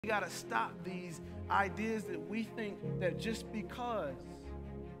We got to stop these ideas that we think that just because,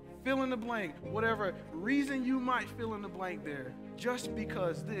 fill in the blank, whatever reason you might fill in the blank there, just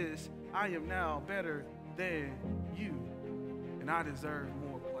because this, I am now better than you, and I deserve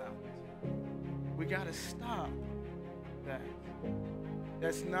more clout. We got to stop that.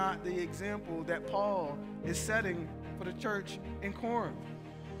 That's not the example that Paul is setting for the church in Corinth.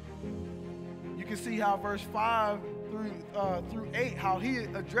 You can see how verse 5 through 8, how he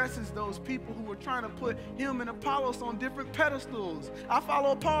addresses those people who were trying to put him and Apollos on different pedestals. I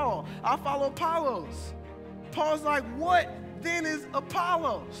follow Paul. I follow Apollos. Paul's like, what then is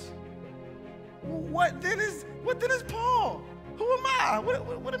Apollos? What then is Paul? Who am I?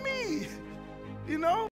 What do you mean? You know?